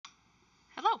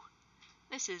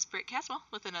This is Britt Caswell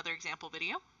with another example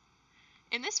video.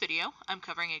 In this video, I'm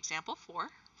covering example 4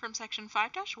 from section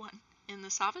 5-1 in the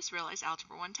SavvasRealize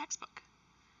Algebra 1 textbook.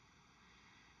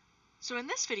 So in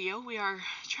this video, we are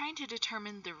trying to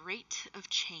determine the rate of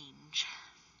change.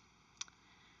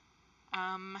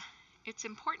 It's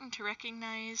important to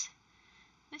recognize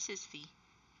this is the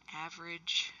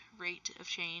average rate of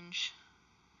change.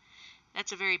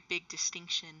 That's a very big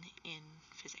distinction in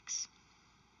physics.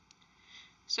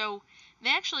 So they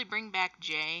actually bring back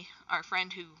Jay, our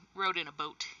friend who rode in a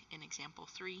boat in example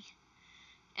 3,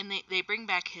 and they bring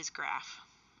back his graph.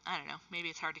 I don't know, maybe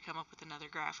it's hard to come up with another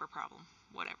graph or problem,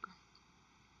 whatever.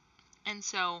 And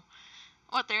so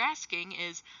what they're asking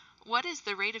is, what is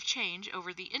the rate of change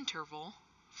over the interval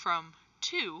from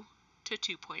 2 to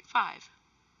 2.5?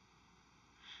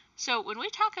 So when we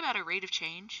talk about a rate of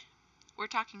change, we're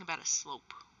talking about a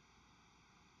slope.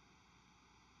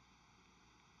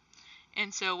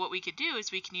 And so what we could do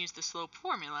is we can use the slope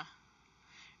formula.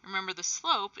 Remember, the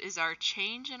slope is our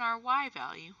change in our y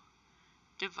value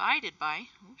divided by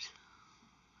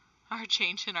our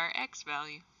change in our x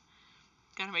value.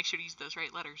 Gotta make sure to use those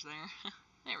right letters there.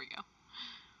 There we go.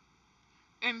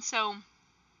 And so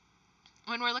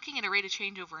when we're looking at a rate of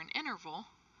change over an interval,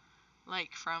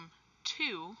 like from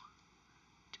 2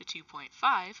 to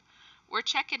 2.5, we're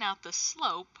checking out the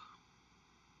slope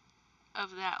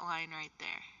of that line right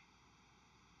there.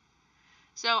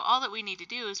 So all that we need to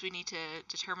do is we need to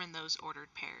determine those ordered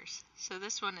pairs. So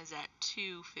this one is at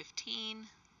 2.15,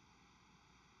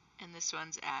 and this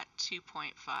one's at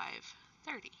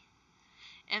 2.530.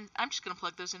 And I'm just going to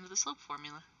plug those into the slope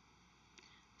formula.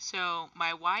 So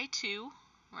my y2,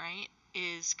 right,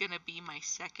 is going to be my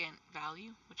second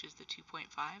value, which is the 2.5.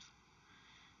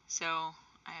 So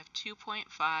I have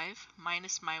 2.5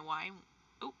 minus my y.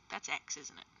 Oh, that's x,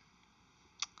 isn't it?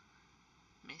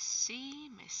 Missy.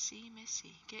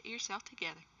 Get yourself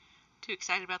together. Too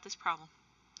excited about this problem.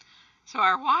 So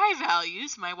our y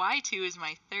values, my y2 is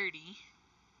my 30,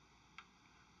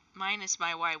 minus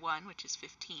my y1, which is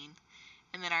 15,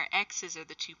 and then our x's are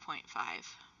the 2.5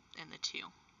 and the 2.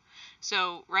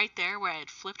 So right there where I had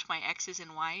flipped my x's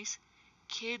and y's,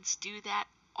 kids do that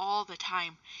all the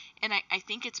time. And I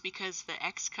think it's because the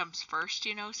x comes first,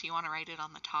 you know, so you want to write it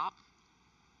on the top.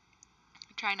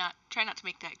 Try not to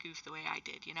make that goof the way I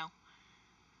did, you know.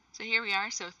 So here we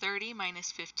are. So 30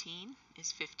 minus 15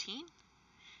 is 15.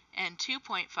 And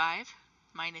 2.5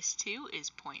 minus 2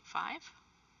 is 0.5.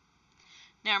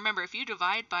 Now remember, if you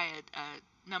divide by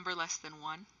a number less than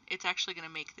 1, it's actually going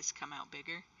to make this come out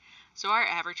bigger. So our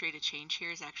average rate of change here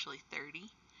is actually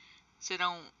 30. So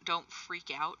don't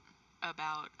freak out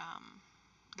about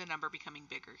the number becoming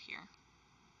bigger here.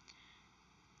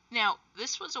 Now,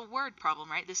 this was a word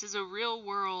problem, right? This is a real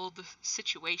world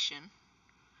situation,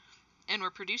 and we're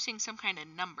producing some kind of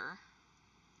number.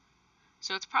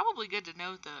 So it's probably good to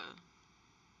know the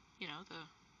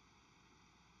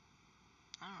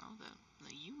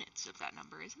units of that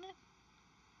number, isn't it?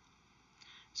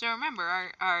 So remember,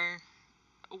 our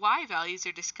y values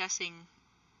are discussing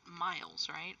miles,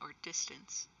 right, or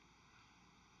distance.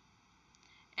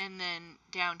 And then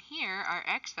down here, our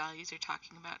x values are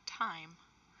talking about time.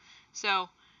 So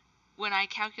when I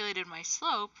calculated my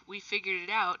slope, we figured it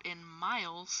out in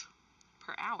miles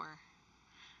per hour,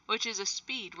 which is a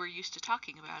speed we're used to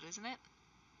talking about, isn't it?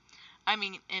 I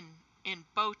mean, in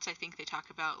boats, I think they talk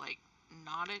about like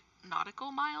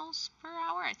nautical miles per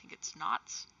hour. I think it's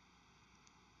knots,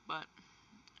 but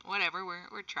whatever,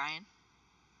 we're trying.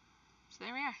 So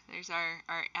there we are. There's our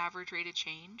average rate of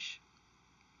change.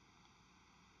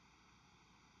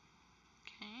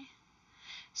 Okay.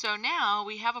 So now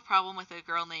we have a problem with a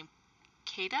girl named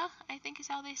Kata, I think is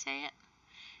how they say it.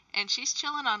 And she's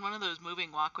chilling on one of those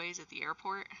moving walkways at the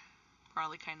airport,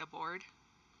 probably kind of bored.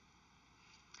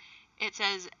 It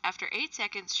says, after 8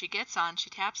 seconds she gets on, she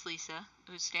taps Lisa,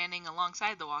 who's standing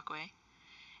alongside the walkway.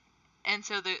 And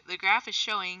so the graph is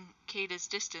showing Kata's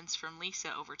distance from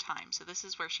Lisa over time. So this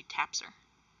is where she taps her.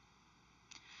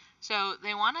 So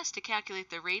they want us to calculate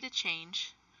the rate of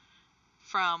change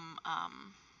from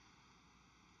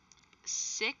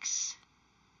 6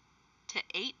 to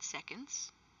 8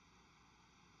 seconds.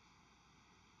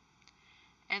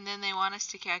 And then they want us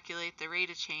to calculate the rate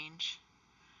of change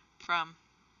from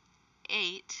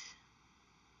 8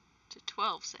 to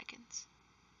 12 seconds.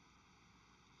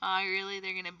 Oh, really?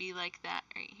 They're going to be like that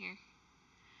right here?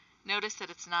 Notice that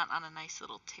it's not on a nice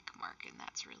little tick mark, and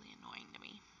that's really annoying to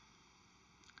me.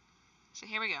 So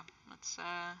here we go. Let's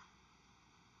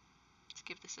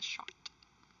give this a shot.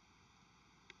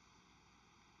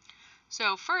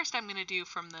 So first I'm going to do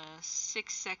from the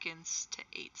 6 seconds to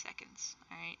 8 seconds,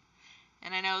 all right?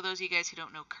 And I know those of you guys who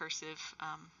don't know cursive,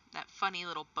 that funny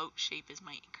little boat shape is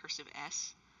my cursive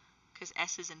S, because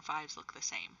S's and 5's look the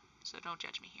same. So don't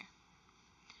judge me here.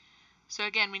 So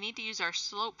again, we need to use our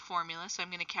slope formula, so I'm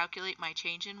going to calculate my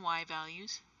change in y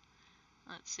values.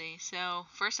 Let's see, so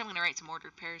first I'm going to write some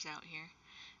ordered pairs out here.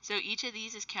 So each of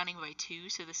these is counting by 2,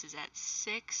 so this is at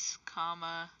 6,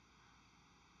 comma,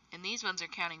 and these ones are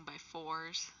counting by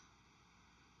 4s.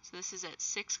 So this is at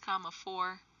 6, comma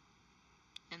 4,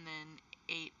 and then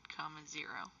 8, comma 0.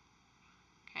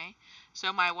 Okay,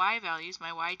 so my y values,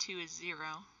 my y2 is 0,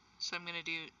 so I'm going to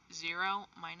do 0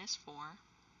 minus 4,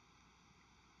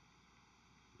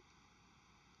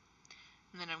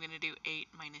 and then I'm going to do 8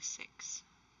 minus 6.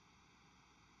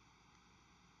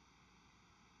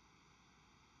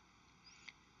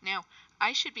 Now,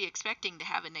 I should be expecting to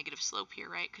have a negative slope here,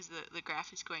 right? Because the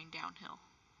graph is going downhill.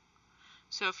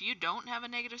 So if you don't have a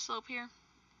negative slope here,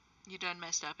 you done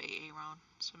messed up AA wrong.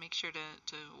 So make sure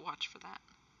to watch for that.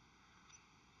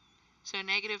 So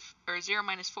 0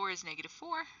 minus 4 is negative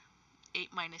 4. 8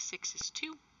 minus 6 is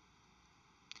 2.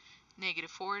 Negative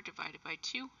 4 divided by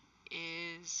 2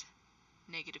 is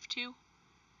negative 2.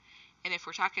 And if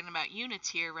we're talking about units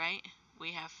here, right,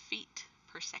 we have feet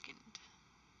per second.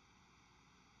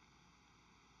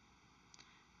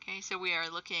 Okay, so we are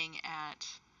looking at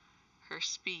her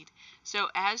speed. So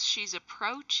as she's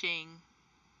approaching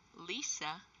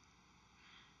Lisa,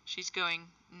 she's going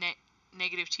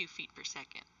negative 2 feet per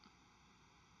second.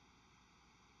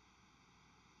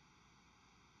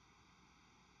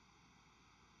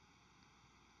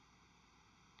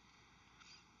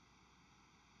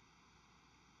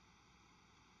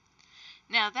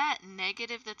 Now that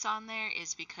negative that's on there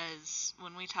is because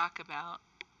when we talk about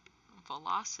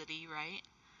velocity, right?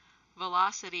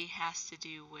 Velocity has to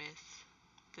do with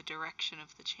the direction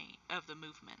of the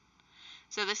movement.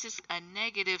 So this is a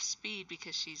negative speed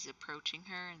because she's approaching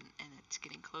her and it's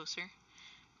getting closer.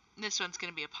 This one's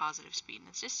going to be a positive speed, and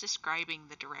it's just describing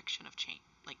the direction of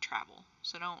like travel.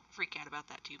 So don't freak out about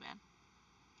that too bad.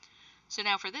 So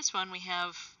now for this one, we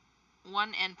have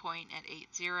one endpoint at 8,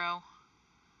 0.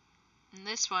 And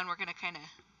this one, we're going to kind of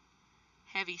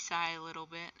heavy sigh a little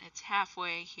bit. It's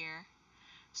halfway here.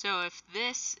 So if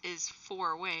this is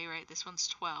 4 away, right, this one's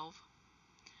 12.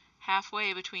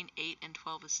 Halfway between 8 and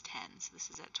 12 is 10. So this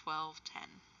is at 12, 10.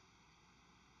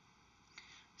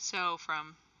 So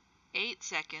from 8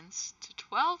 seconds to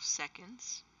 12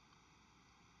 seconds,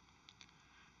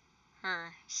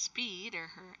 her speed, or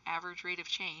her average rate of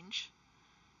change,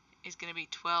 is going to be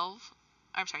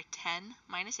 10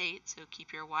 minus 8. So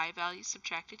keep your y values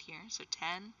subtracted here. So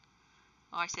 10,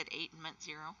 oh, I said 8 and meant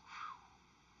 0.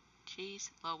 Jeez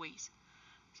Louise.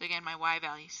 So again, my y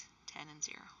values, 10 and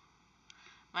 0.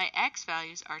 My x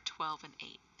values are 12 and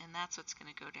 8, and that's what's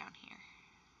going to go down here.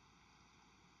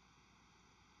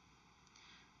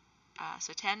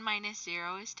 So 10 minus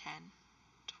 0 is 10.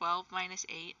 12 minus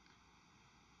 8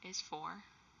 is 4.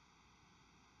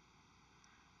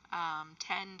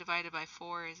 10 divided by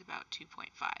 4 is about 2.5,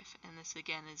 and this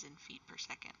again is in feet per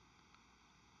second.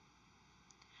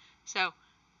 So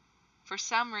for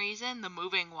some reason, the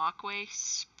moving walkway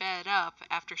sped up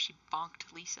after she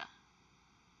bonked Lisa.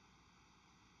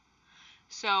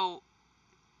 So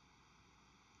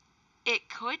it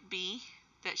could be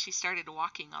that she started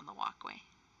walking on the walkway.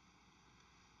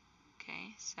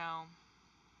 Okay, so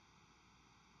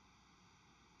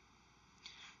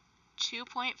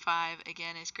 2.5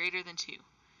 again is greater than 2.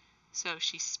 So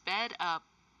she sped up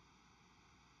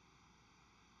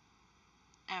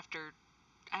after,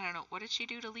 I don't know, what did she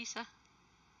do to Lisa?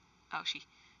 Oh,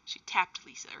 she tapped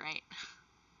Lisa, right?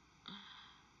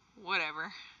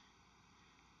 Whatever.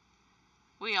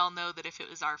 We all know that if it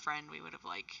was our friend, we would have,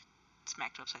 like,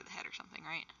 smacked her upside the head or something,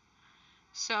 right?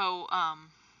 So,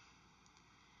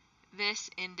 this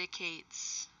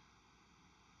indicates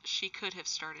she could have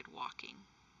started walking.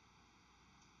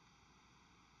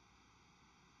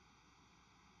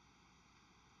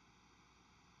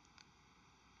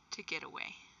 To get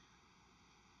away.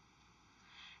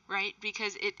 Right?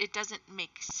 Because it doesn't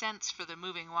make sense for the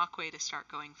moving walkway to start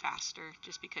going faster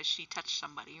just because she touched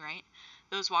somebody, right?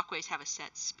 Those walkways have a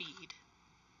set speed.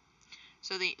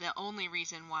 So the only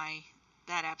reason why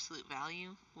that absolute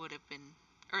value would have been,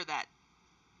 or that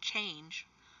change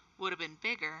would have been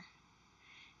bigger,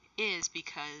 is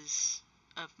because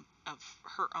of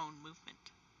her own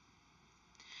movement.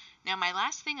 Now my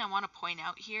last thing I want to point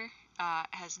out here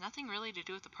has nothing really to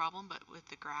do with the problem, but with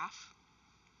the graph.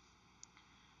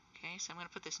 Okay, so I'm going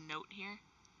to put this note here.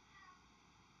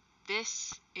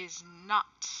 This is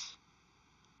not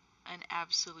an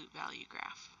absolute value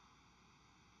graph.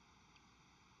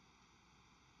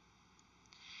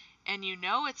 And you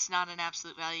know it's not an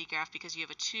absolute value graph because you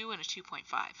have a 2 and a 2.5.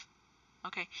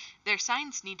 Okay, their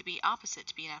signs need to be opposite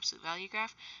to be an absolute value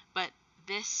graph, but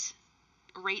this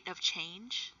rate of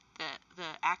change, the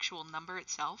actual number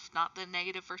itself, not the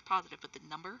negative versus positive, but the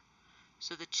number,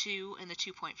 so the 2 and the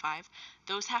 2.5,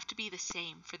 those have to be the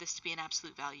same for this to be an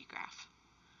absolute value graph.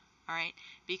 All right,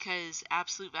 because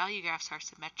absolute value graphs are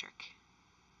symmetric.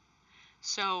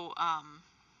 So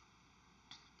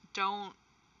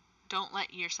don't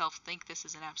let yourself think this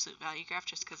is an absolute value graph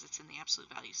just because it's in the absolute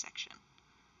value section.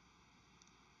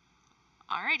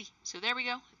 Alrighty, so there we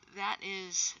go. That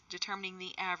is determining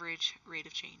the average rate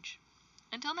of change.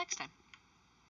 Until next time.